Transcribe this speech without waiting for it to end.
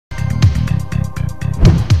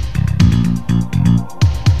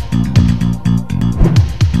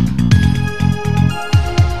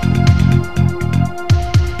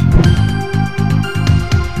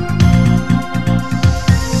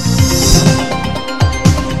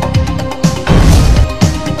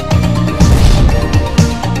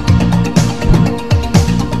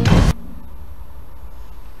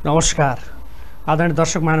नमस्कार आदरणीय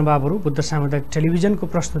दर्शक महानुभावहरू, बुद्ध सामुदायिक टेलिभिजनको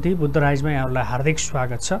प्रस्तुति बुद्ध राइजमा यहाँहरूलाई हार्दिक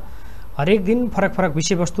स्वागत छ। हरेक दिन फरक फरक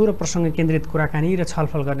विषयवस्तु र प्रसङ्ग केन्द्रित कुराकानी र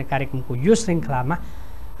छलफल गर्ने कार्यक्रमको यो श्रृङ्खलामा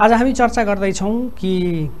आज हामी चर्चा गर्दैछौँ कि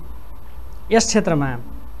यस क्षेत्रमा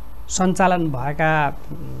सञ्चालन भएका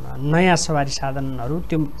नयाँ सवारी साधनहरू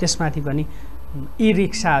त्यसमाथि पनि ई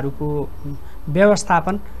रिक्साहरूको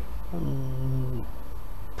व्यवस्थापन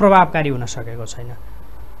प्रभावकारी हुन सकेको छैन।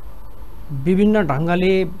 विभिन्न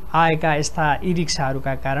ढङ्गले आएका यस्ता ई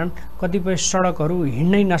रिक्साहरूका कारण कतिपय सडकहरू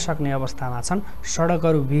हिँड्नै नसक्ने अवस्थामा छन्,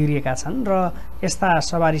 सडकहरू बिग्रिएका छन् र यस्ता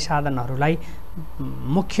सवारी साधनहरूलाई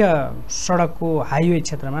मुख्य सडकको हाइवे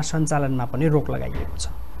क्षेत्रमा सञ्चालनमा पनि रोक लगाइएको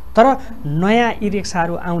छ। तर नयाँ ई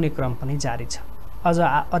रिक्साहरू आउने क्रम पनि जारी छ। अझ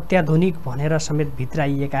अत्याधुनिक भनेर समेत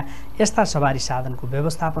भित्राइएका यस्ता सवारी साधनको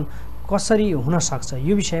व्यवस्थापन कसरी हुन सक्छ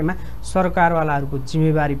यो विषयमा सरकारवालाहरूको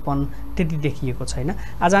जिम्मेवारीपन त्यति देखिएको छैन।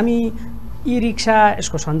 आज हामी ई रिक्सा,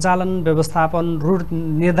 यसको सञ्चालन, व्यवस्थापन, रुट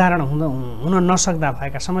निर्धारण हुन नसक्दा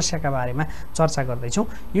भएका समस्याका बारेमा चर्चा गर्दैछौँ।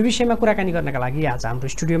 यो विषयमा कुराकानी गर्नका लागि आज हाम्रो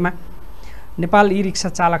स्टुडियोमा नेपाल ई रिक्सा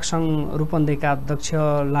चालक सङ्घ रूपन्देहीका अध्यक्ष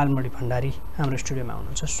लालमडी भण्डारी हाम्रो स्टुडियोमा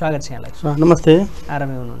हुनुहुन्छ। स्वागत छ यहाँलाई। नमस्ते।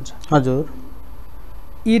 आरामै हुनुहुन्छ? हजुर।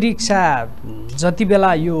 ई रिक्सा जति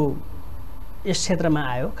बेला यो यस क्षेत्रमा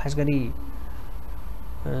आयो, खास गरी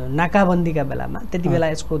नाकाबन्दीका बेलामा, त्यति बेला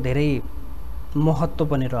यसको धेरै महत्त्व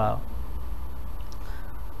पनि रह्यो।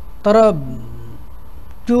 तर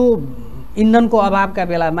त्यो इन्धनको अभावका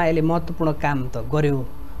बेलामा यसले महत्त्वपूर्ण काम त गर्यो,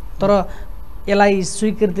 तर यसलाई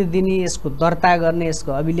स्वीकृति दिने, यसको दर्ता गर्ने,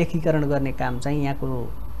 यसको अभिलेखीकरण गर्ने काम चाहिँ यहाँको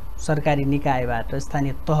सरकारी निकायबाट,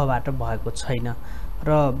 स्थानीय तहबाट भएको छैन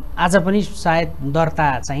र आज पनि सायद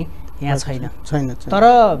दर्ता चाहिँ यहाँ छैन। तर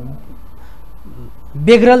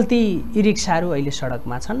बेग्रल्ती ई रिक्साहरू अहिले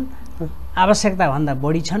सडकमा छन्, आवश्यकताभन्दा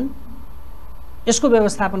बढी छन्। यसको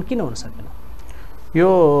व्यवस्थापन किन हुन सकेन? यो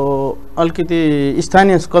अलिकति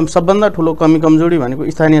स्थानीय सबभन्दा ठुलो कमी कमजोरी भनेको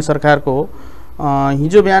स्थानीय सरकारको हो।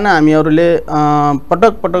 हिजो बिहान हामीहरूले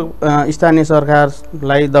पटक पटक स्थानीय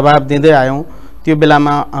सरकारलाई दबाब दिँदै आयौँ। त्यो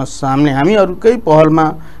बेलामा हामीहरूकै पहलमा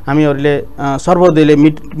हामीहरूले सर्वदलीय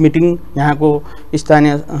मिटिङ, यहाँको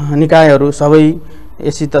स्थानीय निकायहरू सबै,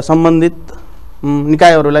 यसित सम्बन्धित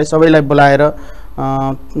निकायहरूलाई सबैलाई बोलाएर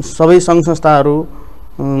सबै सङ्घ संस्थाहरू,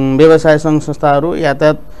 व्यवसाय सङ्घ संस्थाहरू,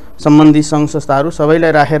 यातायात सम्बन्धी सङ्घ संस्थाहरू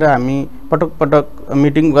सबैलाई राखेर हामी पटक पटक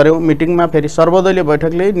मिटिङ गऱ्यौँ। मिटिङमा फेरि सर्वदलीय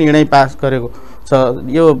बैठकले निर्णय पास गरेको छ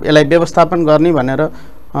यसलाई व्यवस्थापन गर्ने भनेर।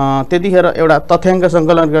 त्यतिखेर एउटा तथ्याङ्क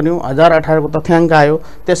सङ्कलन गऱ्यौँ, 1018 को तथ्याङ्क आयो,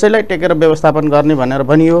 त्यसैलाई टेकेर व्यवस्थापन गर्ने भनेर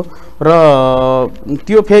भनियो र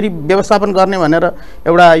त्यो फेरि व्यवस्थापन गर्ने भनेर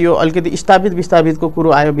एउटा यो अलिकति स्थापित विस्थापितको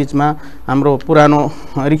कुरो आयो बिचमा। हाम्रो पुरानो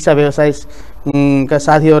रिक्सा व्यवसाय का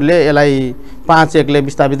साथीहरूले यसलाई 5-1 ले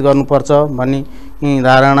विस्थापित गर्नुपर्छ भन्ने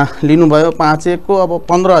धारणा लिनुभयो। 5-1 को अब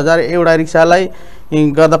 15,000 एउटा रिक्सालाई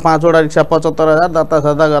गर्दा 5 वटा रिक्सा 75,000 दर्ता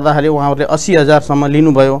सर्दा गर्दाखेरि उहाँहरूले 80,000 सम्म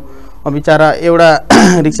लिनुभयो। अब बिचरा एउटा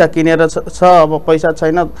रिक्सा किनेर छ, अब पैसा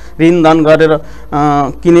छैन, ऋणधन गरेर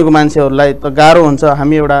किनेको मान्छेहरूलाई त गाह्रो हुन्छ।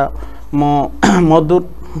 हामी एउटा मजदुर,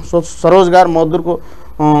 स्वरोजगार मजदुरको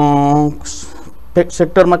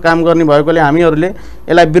सेक्टरमा काम गर्ने भएकोले हामीहरूले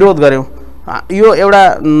यसलाई विरोध गऱ्यौँ। यो एउटा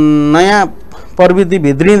नयाँ प्रवृत्ति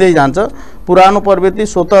भित्रिँदै जान्छ, पुरानो प्रवृत्ति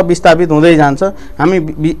स्वतः विस्थापित हुँदै जान्छ। हामी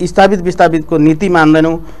स्थापित विस्थापितको नीति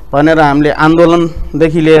मान्दैनौँ भनेर हामीले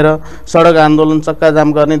आन्दोलनदेखि लिएर सडक आन्दोलन, चक्का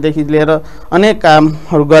जाम गर्नेदेखि लिएर अनेक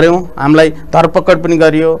कामहरू गऱ्यौँ। हामीलाई धरपकड पनि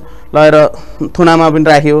गरियो, लगेर थुनामा पनि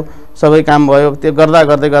राखियो, सबै काम भयो। त्यो गर्दा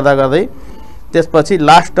गर्दै त्यसपछि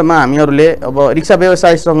लास्टमा हामीहरूले अब रिक्सा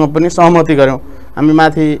व्यवसायसँग पनि सहमति गऱ्यौँ। हामी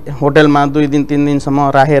माथि होटलमा 2 दिन 3 दिनसम्म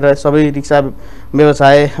राखेर सबै रिक्सा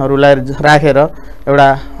व्यवसायहरूलाई राखेर एउटा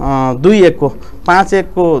 2-1 को 5-1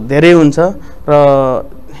 को धेरै हुन्छ र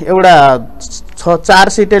एउटा 4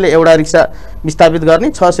 सिटेले एउटा रिक्सा विस्थापित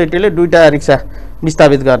गर्ने, 6 सिटेले 2टा रिक्सा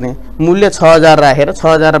विस्थापित गर्ने, मूल्य 6,000 राखेर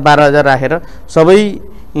 6,000 र 12,000 राखेर सबै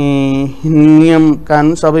नियम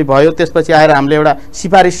कानुन सबै भयो। त्यसपछि आएर हामीले एउटा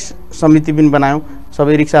सिफारिस समिति पनि बनायौँ।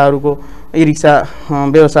 सबै रिक्साहरूको, ई रिक्सा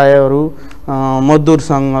व्यवसायहरू, मजदुर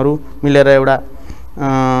सङ्घहरू मिलेर एउटा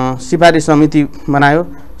सिफारिस समिति बनायो।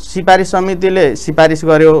 सिफारिस समितिले सिफारिस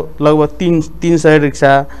गर्यो लगभग 300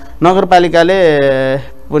 रिक्सा। नगरपालिकाले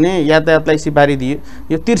पनि यातायातलाई सिफारिस दियो।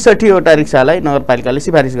 यो 63 वटा रिक्सालाई नगरपालिकाले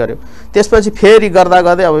सिफारिस गर्यो। त्यसपछि फेरि गर्दा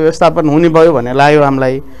अब व्यवस्थापन हुने भयो भन्ने लाग्यो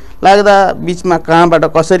हामीलाई। लाग्दा बिचमा कहाँबाट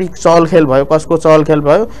कसरी चलखेल भयो, कसको चलखेल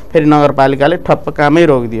भयो, फेरि नगरपालिकाले ठप्प कामै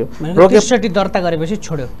रोकिदियो। 63 दर्ता गरेपछि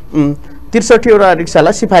छोड्यो। 63 वटा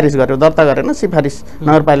रिक्सालाई सिफारिस गर्यो, दर्ता गरेन, सिफारिस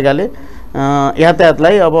नगरपालिकाले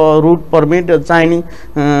यातायातलाई अब रुट पर्मिट चाहिने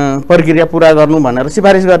प्रक्रिया पुरा गर्नु भनेर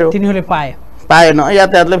सिफारिस गर्यो। तिनीहरूले पाएन,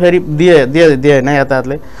 यातायातले फेरि दिएन,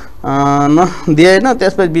 यातायातले दिएन।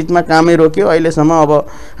 त्यसपछि बिचमा कामै रोक्यो। अहिलेसम्म अब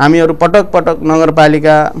हामीहरू पटक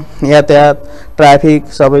नगरपालिका, यातायात, ट्राफिक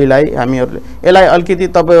सबैलाई हामीहरूले यसलाई अलिकति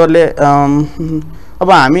तपाईँहरूले अब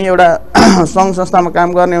हामी एउटा सङ्घ संस्थामा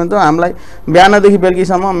काम गर्ने हुन्छ, हामीलाई बिहानदेखि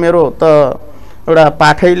बेलुकीसम्म मेरो त एउटा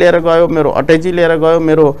पाठै लिएर गयो, मेरो अटैची लिएर गयो,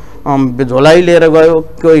 मेरो झोलाइ लिएर गयो,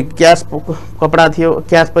 कोही क्यास कपडा थियो,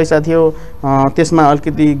 क्यास पैसा थियो, त्यसमा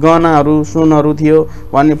अलिकति गहनाहरू सुनहरू थियो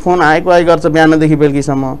भन्ने फोन आएको गर्छ बिहानदेखि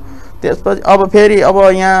बेलुकीसम्म। त्यसपछि अब फेरि अब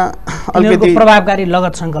यहाँ अलिकति प्रभावकारी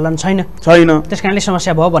लगत सङ्कलन छैन, त्यस कारणले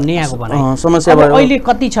समस्या भयो भन्ने यहाँको भनाइ। समस्या भयो। अहिले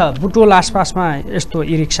कति छ बुटवल आसपासमा यस्तो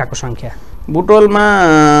ई रिक्साको सङ्ख्या? बुटवलमा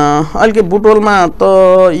अलिकति बुटवलमा त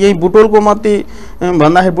यही बुटवलको मात्रै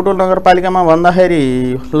भन्दाखेरि बुटवल नगरपालिकामा भन्दाखेरि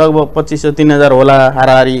लगभग 2500-3000 होला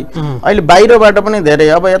हाराहारी। अहिले बाहिरबाट पनि धेरै,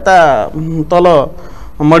 अब यता तल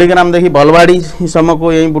मणिग्रामदेखि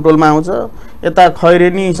भलवाडीसम्मको यही बुटवलमा आउँछ, यता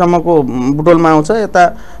खैरेनीसम्मको बुटवलमा आउँछ, यता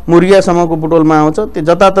मुर्गियासम्मको बुटवलमा आउँछ। त्यो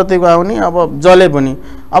जताततैको आउने अब जले पनि।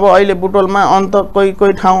 अब अहिले बुटवलमा अन्त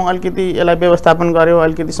कोही ठाउँ अलिकति यसलाई व्यवस्थापन गर्यो,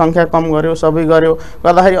 अलिकति सङ्ख्या कम गर्यो, सबै गर्यो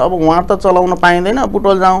गर्दाखेरि अब उहाँ त चलाउन पाइँदैन।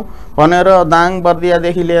 बुटवल जाउँ भनेर दाङ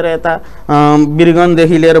बर्दियादेखि लिएर यता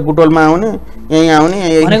बिरगञ्जदेखि लिएर बुटवलमा आउने, यहीँ आउने,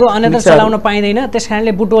 भनेको अन्यत्र चलाउन पाइँदैन, त्यस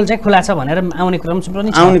कारणले बुटवल चाहिँ खुला छ भनेर आउने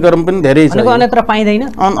क्रम पनि धेरै छ। अन्यत्र पाइँदैन,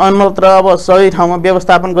 अन्यत्र अब सबै ठाउँमा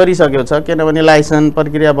व्यवस्थापन गरिसकेको छ। किनभने लाइसेन्स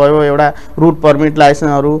प्रक्रिया भयो, एउटा रुट पर्मिट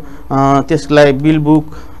लाइसेन्सहरू, त्यसलाई बिल बुक,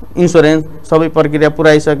 इन्सुरेन्स सबै प्रक्रिया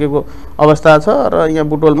पुऱ्याइसकेको अवस्था छ र यहाँ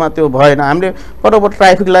बुटवलमा त्यो भएन। हामीले बराबर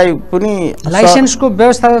ट्राफिकलाई पनि लाइसेन्सको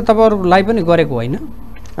व्यवस्था त तपाईँहरूलाई पनि गरेको होइन?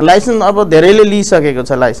 लाइसेन्स अब धेरैले लिइसकेको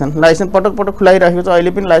छ। लाइसेन्स पटक खुलाइरहेको छ,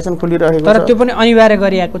 अहिले पनि लाइसेन्स खुलिरहेको छ, तर त्यो पनि अनिवार्य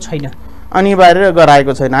गरिएको छैन, अनिवार्य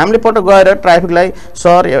गराएको छैन। हामीले पटक गएर ट्राफिकलाई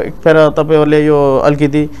सर एकफेर तपाईँहरूले यो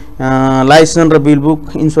अलिकति लाइसेन्स र बिल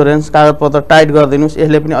बुक, इन्सुरेन्स, कागजपत्र टाइट गरिदिनुहोस्,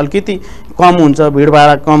 यसले पनि अलिकति कम हुन्छ,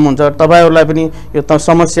 भिडभाड कम हुन्छ, तपाईँहरूलाई पनि यो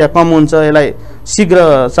समस्या कम हुन्छ, यसलाई शीघ्र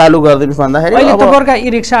चालु गरिदिनुहोस् भन्दाखेरि अहिले तपाईँहरूका ई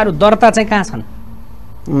रिक्साहरू दर्ता चाहिँ कहाँ छन्?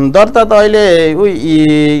 दर्ता त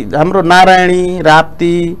अहिले हाम्रो नारायणी,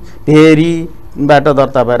 राप्ती, भेरीबाट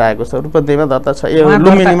दर्ता भएर आएको छ। रूपन्देहीमा दर्ता छ,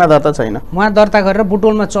 लुम्बिनीमा दर्ता छैन। उहाँ दर्ता गरेर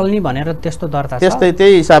बुटवलमा चल्ने भनेर त्यस्तो दर्ता छ।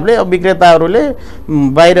 त्यही हिसाबले अब विक्रेताहरूले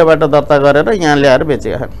बाहिरबाट दर्ता गरेर यहाँ ल्याएर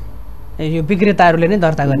बेचेका छन्। यो विक्रेताहरूले नै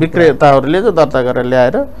दर्ता गर्ने? विक्रेताहरूले चाहिँ दर्ता गरेर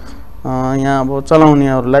ल्याएर यहाँ अब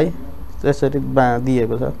चलाउनेहरूलाई त्यसरी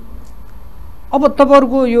दिएको छ। अब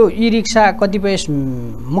तपाईँहरूको यो ई रिक्सा कतिपय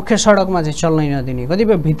मुख्य सडकमा चाहिँ चल्नै नदिने,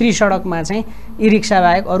 कतिपय भित्री सडकमा चाहिँ ई रिक्सा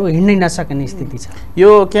बाहेक अरू हिँड्नै नसक्ने स्थिति छ।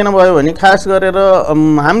 यो किन भयो भने खास गरेर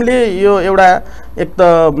हामीले यो एउटा एक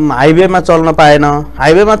त हाइवेमा चल्न पाएन,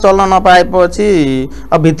 हाइवेमा चल्न नपाएपछि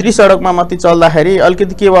अब भित्री सडकमा मात्रै चल्दाखेरि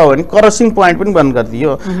अलिकति के भयो भने क्रसिङ पोइन्ट पनि बन्द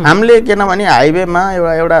गरिदियो हामीले। किनभने हाइवेमा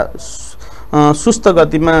एउटा सुस्त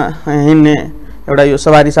गतिमा हिँड्ने एउटा यो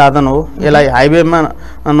सवारी साधन हो, यसलाई हाइवेमा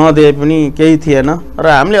नदिए पनि केही थिएन र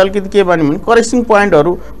हामीले अलिकति के भन्यो भने क्रसिङ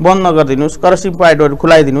पोइन्टहरू बन्द नगरिदिनुहोस्, क्रसिङ पोइन्टहरू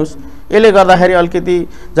खुलाइदिनुहोस्। यसले गर्दाखेरि अलिकति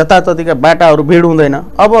जताततिका बाटाहरू भिड हुँदैन।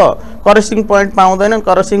 अब क्रसिङ पोइन्ट पाउँदैन,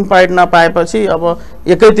 क्रसिङ पोइन्ट नपाएपछि अब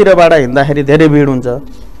एकैतिरबाट हिँड्दाखेरि धेरै भिड हुन्छ।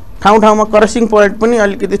 ठाउँमा क्रसिङ पोइन्ट पनि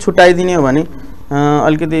अलिकति छुट्याइदिने हो भने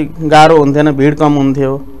अलिकति गाह्रो हुन्थेन, भिड कम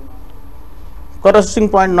हुन्थ्यो। क्रसिङ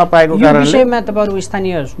पोइन्ट नपाएको कारणले विषयमा तपाईँहरू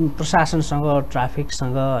स्थानीय प्रशासनसँग,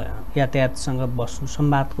 ट्राफिकसँग, यातायातसँग बस्नु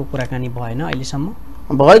संवादको कुराकानी भएन अहिलेसम्म?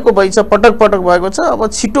 भएको भइछ, पटक भएको छ। अब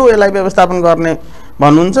छिटो यसलाई व्यवस्थापन गर्ने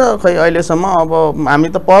भन्नुहुन्छ। खै अहिलेसम्म अब हामी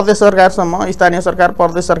त प्रदेश सरकारसम्म, स्थानीय सरकार,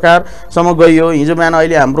 प्रदेश सरकारसम्म गइयो। हिजो बिहान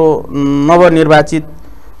अहिले हाम्रो नवनिर्वाचित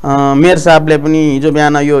मेयर साहबले पनि हिजो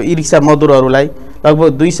बिहान यो ई रिक्सा मजदुरहरूलाई लगभग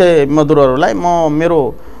 200 मजदुरहरूलाई मेरो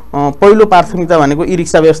पहिलो प्राथमिकता भनेको ई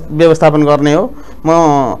रिक्सा व्यवस्थापन गर्ने हो, म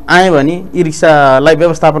आएँ भने ई रिक्सालाई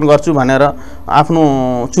व्यवस्थापन गर्छु भनेर आफ्नो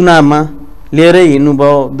चुनावमा लिएरै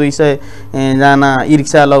हिँड्नुभयो। 200 जना ई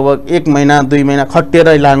रिक्सा लगभग 1 महिना 2 महिना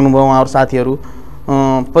खटेरै लाग्नुभयो उहाँहरू साथीहरू।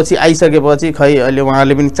 पछि आइसकेपछि खै अहिले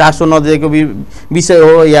उहाँले पनि चासो नदिएको विषय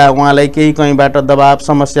हो या उहाँलाई केही कहीँबाट दबाब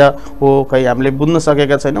समस्या हो, खै हामीले बुझ्न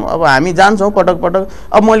सकेका छैनौँ। अब हामी जान्छौँ पटक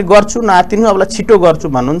अब मैले गर्छु नातिनु, अबलाई छिटो गर्छु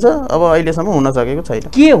भन्नुहुन्छ। अब अहिलेसम्म हुन सकेको छैन।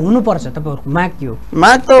 के हुनुपर्छ तपाईँहरूको माग? के हो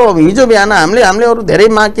माग? त हिजो बिहान हामीले अरू धेरै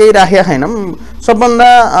माग केही राखेका छैनौँ। सबभन्दा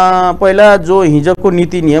पहिला जो हिजोको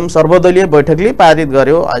नीति नियम सर्वदलीय बैठकले पारित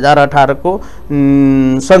गर्यो 1018 को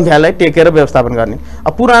सङ्ख्यालाई टेकेर व्यवस्थापन गर्ने।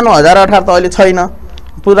 अब पुरानो 1018 त अहिले छैन,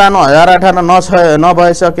 पुरानो 1018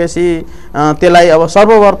 नभइसकेपछि त्यसलाई अब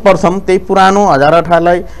सर्वप्रथम त्यही पुरानो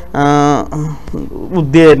 1018लाई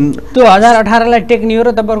त्यो 1018 लाई टेक्ने हो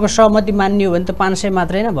र तपाईहरुको सहमति मान्ने हो भने त 500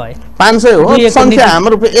 मात्रै नै भयो। 500 हो संख्या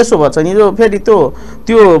हाम्रो यसो भन्छ नि जो फेरि त्यो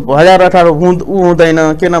 1018 हुँदैन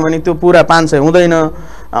किनभने त्यो पुरा 500 हुँदैन।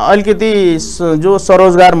 अलिकति जो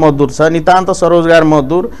स्वरोजगार मजदुर छ नितान्त स्वरोजगार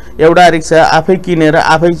मजदुर एउटा रिक्सा आफै किनेर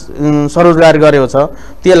आफै स्वरोजगार गरेको छ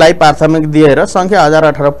त्यसलाई प्राथमिक दिएर संख्या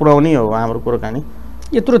 1018 पुर्याउने हो हाम्रो कुराकानी।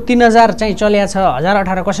 यत्रो 3000 चाहिँ चल्या छ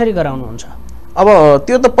 1018 कसरी गराउनुहुन्छ? अब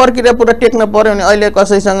त्यो त प्रक्रिया पुरा टेक्न पर्यो नि। अहिले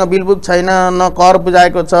कसैसँग बिलबुक छैन, न कर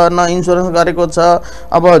बुझाएको छ, न इन्स्योरेन्स गरेको छ।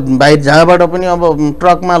 अब बाहिर जहाँबाट पनि अब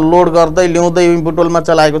ट्रकमा लोड गर्दै ल्याउँदै बुटोलमा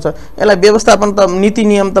चलाएको छ। यसलाई व्यवस्थापन त नीति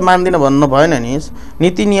नियम त मान्दिन भन्नु भएन नि।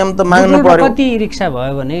 नीति नियम त माग्नु पर्यो। कति रिक्सा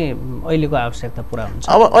भयो भने अहिलेको आवश्यकता पुरा हुन्छ?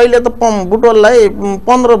 अब अहिले त बुटोललाई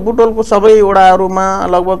 15 बुटोलको सबै वडाहरूमा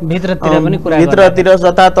लगभग भित्रतिर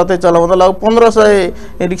जताततै चलाउँदा लगभग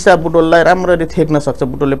 1500 रिक्सा बुटोललाई राम्ररी थेक्न सक्छ।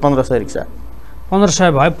 बुटोलले 1500 रिक्सा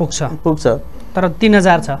 1500 भए पुग्छ तर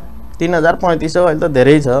 3000 छ। 3000 3500 अहिले त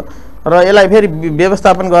धेरै छ र यसलाई फेरि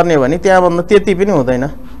व्यवस्थापन गर्ने हो भने त्यहाँभन्दा त्यति पनि हुँदैन।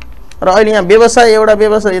 र अहिले यहाँ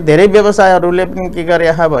व्यवसाय धेरै व्यवसायहरूले पनि के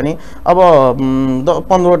गरे भने अब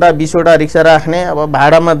 15वटा 20वटा रिक्सा राख्ने अब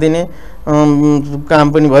भाडामा दिने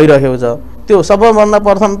काम पनि भइरहेको छ। त्यो सबैभन्दा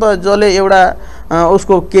प्रथम त जसले एउटा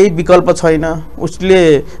उसको केही विकल्प छैन उसले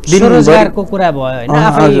रोजगारको कुरा भयो हैन,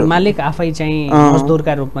 आफै मालिक आफै चाहिँ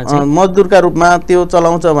मजदुरका रूपमा त्यो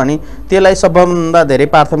चलाउँछ भने त्यसलाई सबभन्दा धेरै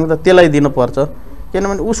प्राथमिकता त्यसलाई दिनुपर्छ।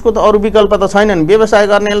 किनभने उसको त अरू विकल्प त छैन नि। व्यवसाय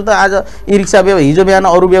गर्नेले त आज ई रिक्सा हिजो बिहान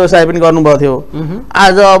अरू व्यवसाय पनि गर्नुभएको थियो।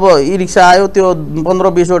 आज अब ई रिक्सा आयो त्यो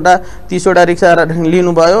 15-20वटा 30वटा रिक्सा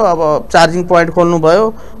लिनुभयो। अब चार्जिङ पोइन्ट खोल्नुभयो,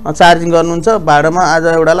 चार्जिङ गर्नुहुन्छ भाडामा। आज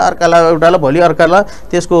एउटालाई अर्कालाई भोलि अर्कालाई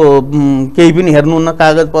त्यसको केही पनि हेर्नुहुन्न,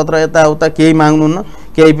 कागजपत्र यताउता केही माग्नुहुन्न,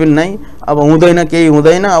 केही पनि नै। अब हुँदैन केही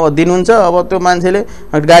हुँदैन अब दिनुहुन्छ। अब त्यो मान्छेले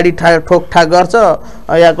गाडी ठोकठाक गर्छ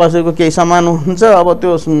या कसैको केही सामान हुन्छ अब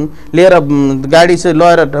त्यो लिएर गाडी चाहिँ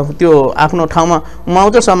लगेर त्यो आफ्नो ठाउँमा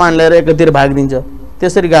उमाउँछ, सामान लिएर एकतिर भागिदिन्छ।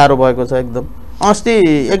 त्यसरी गाह्रो भएको छ एकदम। अस्ति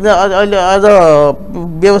एकदम अहिले अझ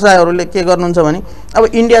व्यवसायहरूले के गर्नुहुन्छ भने अब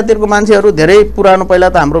इन्डियातिरको मान्छेहरू धेरै पुरानो पहिला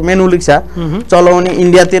त हाम्रो मेनु रिक्सा चलाउने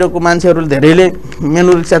इन्डियातिरको मान्छेहरूले धेरैले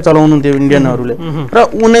मेनु रिक्सा चलाउनुहुन्थ्यो इन्डियनहरूले र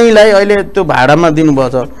उनीलाई अहिले त्यो भाडामा दिनुभएको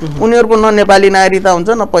छ। उनीहरूको न नेपाली नागरिकता हुन्छ,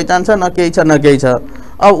 न पहिचान छ, न केही छ।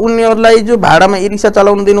 अब उनीहरूलाई जो भाडामा ई रिक्सा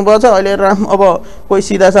चलाउनु दिनुभएको छ अहिले अब कोही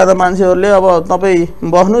सिधा साधा मान्छेहरूले अब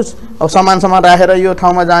तपाईँ बस्नुहोस् अब सामान राखेर यो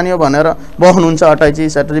ठाउँमा जाने हो भनेर बस्नुहुन्छ। अटाइची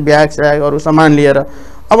ब्याग अरू सामान लिएर।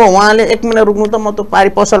 अब उहाँले 1 मिनट रुक्नु त म त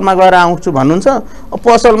पसलमा गएर आउँछु भन्नुहुन्छ।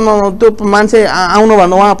 पसलमा त्यो मान्छे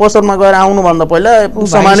आउनुभन्दा उहाँ पसलमा गएर आउनुभन्दा पहिला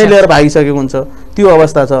सामानै लिएर भागिसकेको हुन्छ। त्यो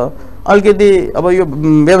अवस्था छ। अलिकति अब यो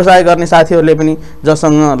व्यवसाय गर्ने साथीहरूले पनि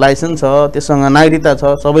जसँग लाइसेन्स छ, त्यससँग नागरिकता छ,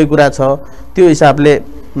 सबै कुरा छ, त्यो हिसाबले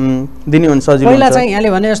दिने हुन्छ सजिलो हुन्छ। पहिला चाहिँ यहाँले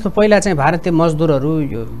भने जस्तो पहिला चाहिँ भारतीय मजदुरहरू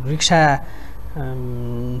यो रिक्सा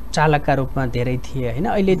चालकका रूपमा धेरै थिए हैन।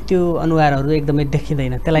 अहिले त्यो अनुहारहरू एकदमै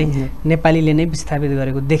देखिँदैन। त्यसलाई नेपालीले नै विस्थापित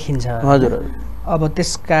गरेको देखिन्छ। हजुर। अब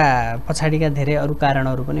त्यसका पछाडिका धेरै अरू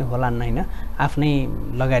कारणहरू पनि होलान् हैन। आफ्नै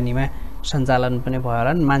लगानीमा सञ्चालन पनि भयो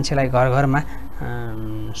होला, मान्छेलाई घरमा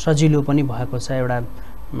सजिलो पनि भएको छ। एउटा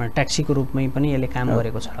ट्याक्सीको रूपमै पनि यसले काम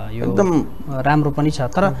गरेको छ। यो एकदम राम्रो पनि छ।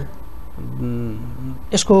 तर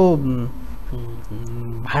यसको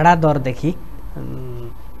भाडा दरदेखि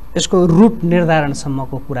यसको रुट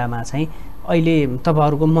निर्धारणसम्मको कुरामा चाहिँ अहिले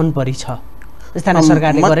तपाईहरुको मनपरी छ? स्थानीय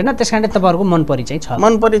सरकारले गरेन त्यसकारणले तपाईहरुको मनपरी चाहिँ छ?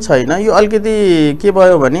 मनपरी छैन। यो अलिकति के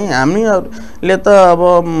भयो भने हामीहरूले त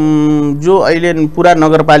अब जो अहिले पुरा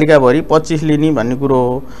नगरपालिकाभरि 25 लिने भन्ने कुरो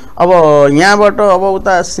हो। अब यहाँबाट अब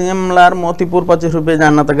उता सिमलार मोतीपुर 25 रुपैयाँ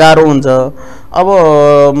जान त गाह्रो हुन्छ। अब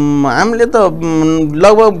हामीले त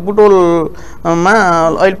लगभग बुटोलमा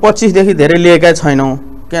अहिले 25 देखि धेरै लिएका छैनौँ।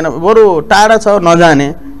 किन बरु टाढा छ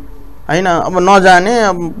नजाने हैन। अब नजाने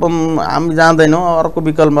हामी जाँदैनौँ, अर्को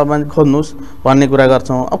विकल्पमा खोज्नुहोस् भन्ने कुरा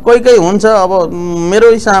गर्छौँ। अब कोही हुन्छ। अब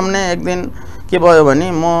मेरो सामने एक दिन के भयो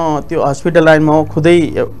भने म त्यो हस्पिटल लाइनमा खुदै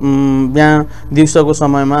बिहान दिउँसोको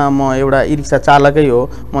समयमा म एउटा ई रिक्सा चालकै हो।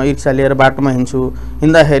 म ई रिक्सा लिएर बाटोमा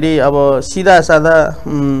हिँड्दाखेरि अब सिधा साधा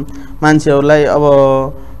मान्छेहरूलाई अब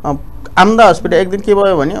आम्दा हस्पिटल एक दिन के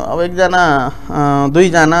भयो भने अब एकजना 2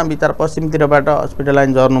 जना बिचार पश्चिमतिरबाट हस्पिटल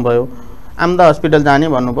लाइन झर्नुभयो। आम्दा हस्पिटल जाने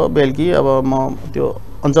भन्नुभयो बेलुकी। अब म त्यो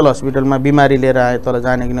अञ्चल हस्पिटलमा बिमारी लिएर आएँ तल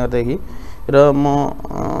जाने किनदेखि र म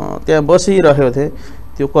त्यहाँ बसिरहेको थिएँ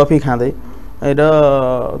त्यो कफी खाँदै र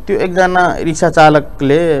त्यो एकजना रिक्सा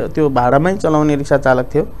चालकले त्यो भाडामै चलाउने रिक्सा चालक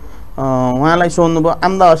थियो। उहाँलाई सोध्नुभयो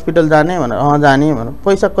आम्दा हस्पिटल जाने भनेर। जाने भनेर।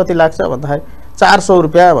 पैसा कति लाग्छ भन्दाखेरि 400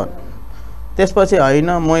 रुपियाँ भन्यो। त्यसपछि होइन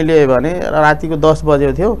मैले भने रातिको 10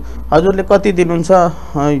 बजेको थियो, हजुरले कति दिनुहुन्छ?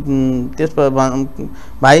 त्यस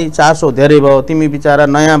भाइ 400 धेरै भयो, तिमी बिचारा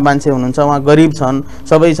नयाँ मान्छे हुनुहुन्छ, उहाँ गरिब छन्,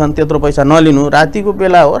 सबै छन्, त्यत्रो पैसा नलिनु, रातिको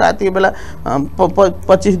बेला हो, रातिको बेला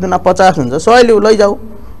 25 दुना 50 हुन्छ, 100 लिऊ लैजाऊ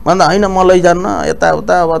भन्दा होइन म लैजान्न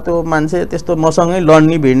यताउता। अब त्यो मान्छे त्यस्तो मसँगै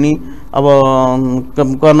लड्ने भिड्ने अब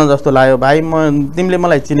गर्न जस्तो लाग्यो। भाइ तिमीले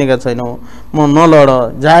मलाई चिनेका छैनौ, म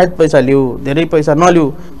नलड, जायज पैसा लिऊ, धेरै पैसा नलिऊ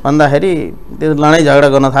भन्दाखेरि त्यो लडाइँ झगडा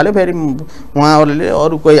गर्न थाल्यो। फेरि उहाँहरूले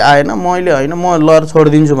अरू कोही आएन, मैले होइन म लएर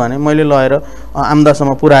छोडिदिन्छु भने मैले लगेर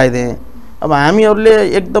आमदासम्म पुऱ्याइदिएँ। अब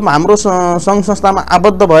हामीहरूले एकदम हाम्रो सङ्घ संस्थामा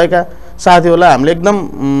आबद्ध भएका साथीहरूलाई हामीले एकदम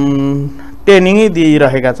ट्रेनिङै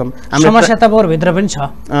दिइरहेका छौँ। समस्या तपाईँहरूभित्र पनि छ,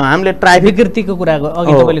 हामीले ट्राफिक विकृतिको कुरा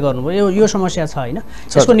अघि तपाईँले गर्नुभयो, यो समस्या छ होइन,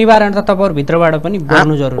 यसको निवारण त तपाईँहरूभित्रबाट पनि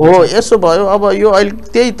गर्नु जरुरी हो। यसो भयो, अब यो अहिले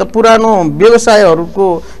त्यही त पुरानो व्यवसायहरूको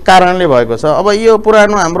कारणले भएको छ। अब यो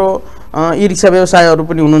पुरानो हाम्रो ई रिक्सा व्यवसायहरू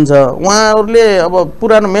पनि हुनुहुन्छ, उहाँहरूले अब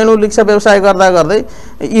पुरानो मेनुअल रिक्सा व्यवसाय गर्दा गर्दै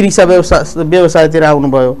ई रिक्सा व्यवसायतिर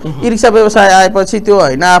आउनुभयो। ई रिक्सा व्यवसाय आएपछि त्यो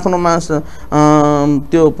होइन आफ्नोमा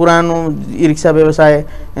त्यो पुरानो ई रिक्सा व्यवसाय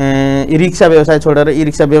छोडेर ई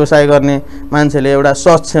रिक्सा व्यवसाय गर्ने मान्छेले एउटा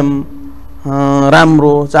सक्षम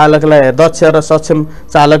राम्रो चालकलाई, दक्ष र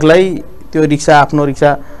सक्षम चालकलाई त्यो रिक्सा आफ्नो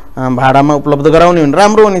रिक्सा भाडामा उपलब्ध गराउने भने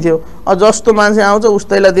राम्रो हुने थियो। जस्तो मान्छे आउँछ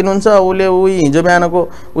उस्तैलाई दिनुहुन्छ, उसले हिजो बिहानको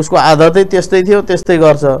उसको आदतै त्यस्तै थियो, त्यस्तै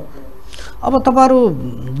गर्छ। अब तपाईँहरू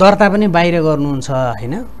दर्ता पनि बाहिर गर्नुहुन्छ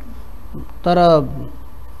होइन, तर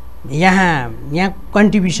यहाँ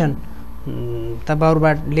कन्ट्रिब्युसन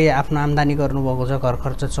तपाईँहरूबाटले आफ्नो आम्दानी गर्नुभएको छ, घर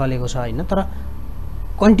खर्च चलेको छ होइन, तर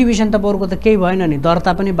कन्ट्रिब्युसन तपाईँहरूको त केही भएन नि,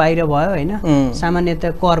 दर्ता पनि बाहिर भयो होइन,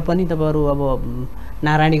 सामान्यतया कर पनि तपाईँहरू अब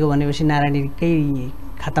नारायणीको भनेपछि नारायणीकै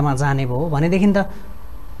खातामा जाने भयो भनेदेखि त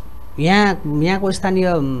यहाँको स्थानीय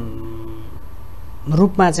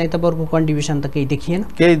रूपमा चाहिँ तपाईँहरूको कन्ट्रिब्युसन त केही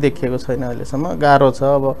देखिएन? केही देखिएको छैन अहिलेसम्म, गाह्रो छ।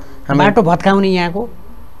 अब बाटो भत्काउने यहाँको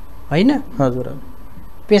होइन, हजुर,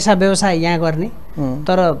 पेसा व्यवसाय यहाँ गर्ने,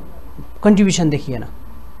 तर कन्ट्रिब्युसन देखिएन।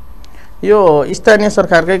 यो स्थानीय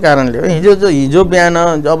सरकारकै कारणले हो। हिजो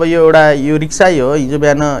बिहान अब यो एउटा यो रिक्सा हो, हिजो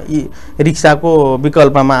बिहान ई रिक्साको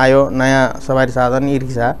विकल्पमा आयो नयाँ सवारी साधन ई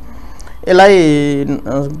रिक्सा। यसलाई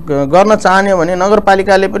गर्न चाहने भने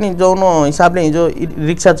नगरपालिकाले पनि जौनो हिसाबले हिजो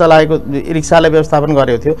रिक्सा चलाएको रिक्सालाई व्यवस्थापन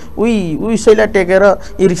गरेको थियो उसैलाई टेकेर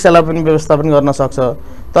ई रिक्सालाई पनि व्यवस्थापन गर्न सक्छ।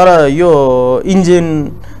 तर यो इन्जिन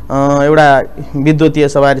एउटा विद्युतीय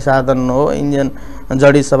सवारी साधन हो, इन्जिन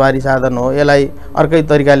जडित सवारी साधन हो, यसलाई अर्कै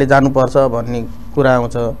तरिकाले जानुपर्छ भन्ने कुरा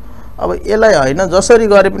आउँछ। अब यसलाई होइन जसरी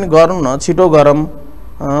गरे पनि गरौँ न, छिटो गरौँ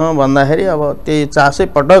भन्दाखेरि अब त्यही चासै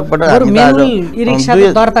पटक मेनुअल रिक्सा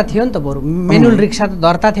त दर्ता थियो नि त, बरु मेनुअल रिक्सा त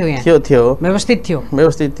दर्ता थियो यहाँ, थियो व्यवस्थित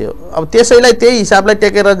थियो। अब त्यसैलाई त्यही हिसाबलाई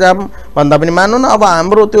टेकेर जाम भन्दा पनि मान्नु न। अब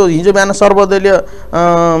हाम्रो त्यो हिजो बिहान सर्वदलीय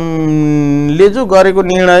ले जो गरेको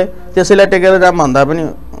निर्णय त्यसैलाई टेकेर जाम भन्दा पनि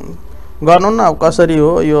गर्नु न। अब कसरी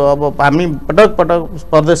हो यो, अब हामी पटक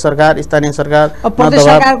प्रदेश सरकार, स्थानीय सरकार, प्रदेश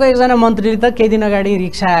सरकारको एकजना मन्त्रीले त केही दिन अगाडि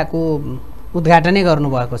रिक्साको उद्घाटनै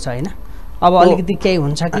गर्नुभएको छ होइन। अब अलिकति केही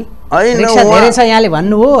हुन्छ कि? रिक्सा धेरै छ यहाँले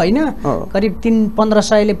भन्नुभयो होइन, करिब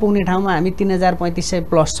 3-1500ले पुग्ने ठाउँमा हामी 3000-3500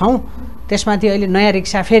 प्लस छौँ। त्यसमाथि अहिले नयाँ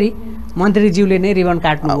रिक्सा फेरि मन्त्रीज्यूले नै रिबन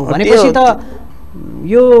काट्नुभयो भनेपछि त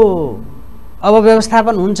यो अब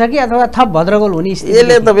व्यवस्थापन हुन्छ कि अथवा थप भद्रगोल हुने स्थिति?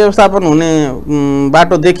 यसले त व्यवस्थापन हुने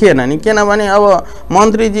बाटो देखिएन नि, किनभने अब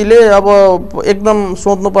मन्त्रीजीले अब एकदम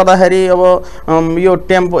सोध्नु पर्दाखेरि अब यो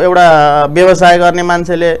टेम्पो एउटा व्यवसाय गर्ने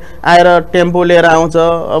मान्छेले आएर टेम्पो लिएर आउँछ।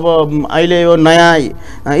 अब अहिले यो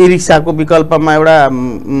नयाँ ई रिक्साको विकल्पमा एउटा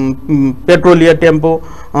पेट्रोलिय टेम्पो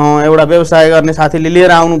एउटा व्यवसाय गर्ने साथीले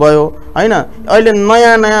लिएर आउनुभयो होइन। अहिले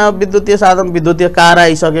नयाँ विद्युतीय साधन, विद्युतीय कार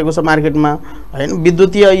आइसकेको छ मार्केटमा होइन।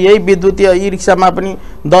 यही विद्युतीय ई रिक्सामा पनि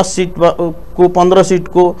 10 सिटको 15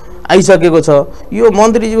 सिटको आइसकेको छ। यो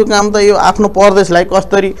मन्त्रीजीको काम त यो आफ्नो प्रदेशलाई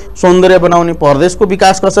कसरी सौन्दर्य बनाउने, प्रदेशको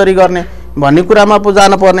विकास कसरी गर्ने भन्ने कुरामा पो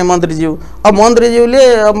जानुपर्ने मन्त्रीज्यू। अब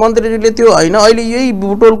मन्त्रीज्यूले त्यो होइन, अहिले यही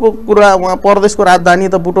बुटोलको कुरा, उहाँ प्रदेशको राजधानी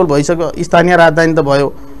त बुटोल भइसक्यो, स्थानीय राजधानी त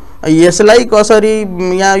भयो। यसलाई कसरी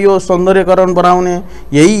यहाँ यो सौन्दर्यकरण बनाउने,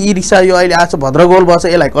 यही ई रिक्सा यो अहिले आज भद्रगोल बस्छ,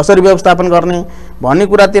 यसलाई कसरी व्यवस्थापन गर्ने भन्ने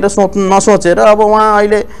कुरातिर नसोचेर अब उहाँ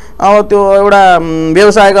अहिले अब त्यो एउटा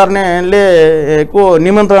व्यवसाय गर्नेले को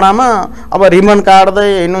निमन्त्रणामा अब रिबन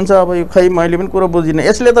काट्दै हिँड्नुहुन्छ। अब यो खै मैले पनि कुरो बुझिनँ।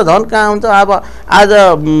 यसले त झन् कहाँ हुन्छ। अब आज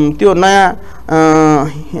त्यो नयाँ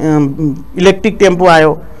इलेक्ट्रिक टेम्पो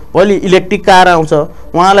आयो, भोलि इलेक्ट्रिक कार आउँछ,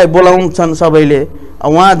 उहाँलाई बोलाउँछन् सबैले,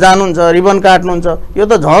 उहाँ जानुहुन्छ रिबन काट्नुहुन्छ। यो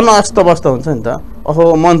त झन् अस्तव्यस्त हुन्छ नि त।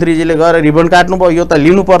 ओहो मन्त्रीजीले गएर रिबन काट्नुभयो, यो त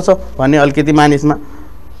लिनुपर्छ भन्ने अलिकति मानिसमा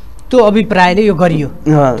त्यो अभिप्रायले यो गरियो,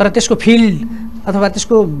 तर त्यसको फिल्ड अथवा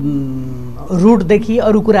त्यसको रुटदेखि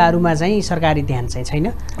अरू कुराहरूमा चाहिँ सरकारी ध्यान चाहिँ छैन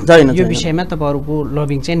यो विषयमा तपाईँहरूको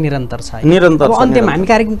लबिङ चाहिँ निरन्तर छ निरन्तर अब अन्त्यमा हामी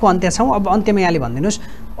कार्यक्रमको अन्त्य छौँ अब अन्त्यमा यहाँले भनिदिनुहोस्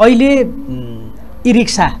अहिले ई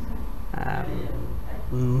रिक्सा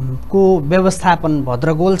को व्यवस्थापन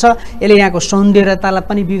भद्रगोल छ यसले यहाँको सौन्दर्यतालाई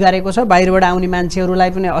पनि बिगारेको छ बाहिरबाट आउने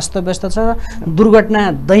मान्छेहरूलाई पनि अस्तव्यस्त छ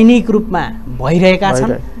दुर्घटना दैनिक रूपमा भइरहेका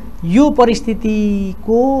छन् यो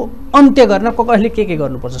परिस्थितिको अन्त्य गर्न कसले के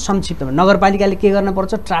गर्नुपर्छ संक्षिप्तमा नगरपालिकाले के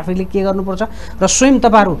गर्नुपर्छ ट्राफिकले के गर्नुपर्छ र स्वयं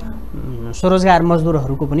तपाईहरु स्वरोजगार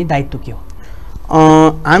मजदुरहरूको पनि दायित्व के हो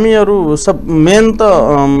हामीहरु सब मेन त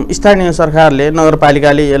स्थानीय सरकारले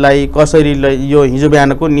नगरपालिकाले यसलाई कसरी यो हिजो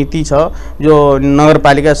बिहानको नीति छ जो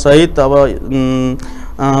नगरपालिका सहित अब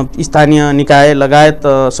स्थानीय निकाय लगायत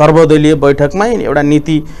सर्वदलीय बैठकमै एउटा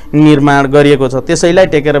नीति निर्माण गरिएको छ त्यसैलाई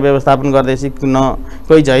टेकेर व्यवस्थापन गर्दैछ न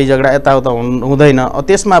कोही झै झगडा यताउता हुँदैन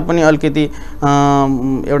त्यसमा पनि अलिकति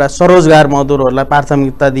एउटा स्वरोजगार मजदुरहरूलाई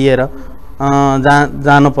प्राथमिकता दिएर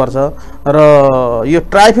जानुपर्छ र यो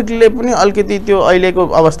ट्राफिकले पनि अलिकति त्यो अहिलेको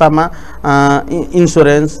अवस्थामा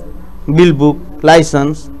इन्स्योरेन्स बिल बुक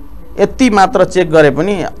लाइसेन्स यति मात्र चेक गरे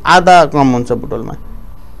पनि आधा कम हुन्छ बुटोलमा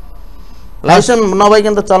लाइसेन्स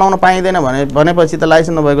नभइकन त चलाउन पाइँदैन भनेपछि त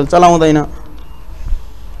लाइसेन्स नभएको चलाउँदैन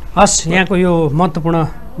हस् यहाँको यो महत्त्वपूर्ण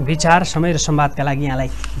विचार समय र संवादका लागि यहाँलाई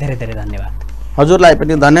धेरै धेरै धन्यवाद हजुरलाई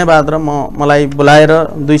पनि धन्यवाद र मलाई बोलाएर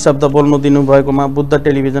दुई शब्द बोल्नु दिनुभएकोमा बुद्ध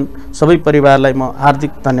टेलिभिजन सबै परिवारलाई म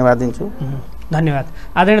हार्दिक धन्यवाद दिन्छु धन्यवाद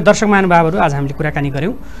आदरणीय दर्शक महानुभावहरू आज हामीले कुराकानी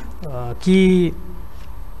गर्यौं कि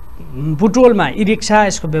बुटवलमा ई रिक्सा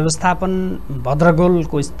यसको व्यवस्थापन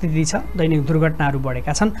भद्रगोलको स्थिति छ दैनिक दुर्घटनाहरू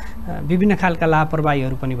बढेका छन् विभिन्न खालका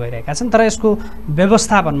लापरवाहीहरू पनि भइरहेका छन् तर यसको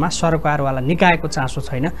व्यवस्थापनमा सरकारवाला निकायको चासो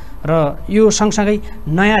छैन र यो सँगसँगै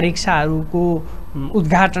नयाँ रिक्साहरूको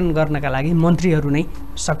उद्घाटन गर्नका लागि मन्त्रीहरू नै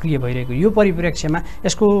सक्रिय भइरहेको यो परिप्रेक्ष्यमा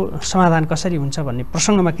यसको समाधान कसरी हुन्छ भन्ने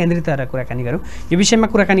प्रसङ्गमा केन्द्रित रहेर कुराकानी गरौँ यो विषयमा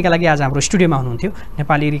कुराकानीका लागि आज हाम्रो स्टुडियोमा हुनुहुन्थ्यो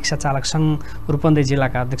नेपाली रिक्सा चालक सङ्घ रूपन्देही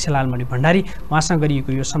जिल्लाका अध्यक्ष लालमणि भण्डारी उहाँसँग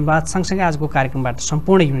गरिएको यो संवाद सँगसँगै आजको कार्यक्रमबाट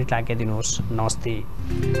सम्पूर्ण युनिटलाई आज्ञा दिनुहोस्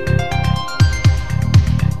नमस्ते।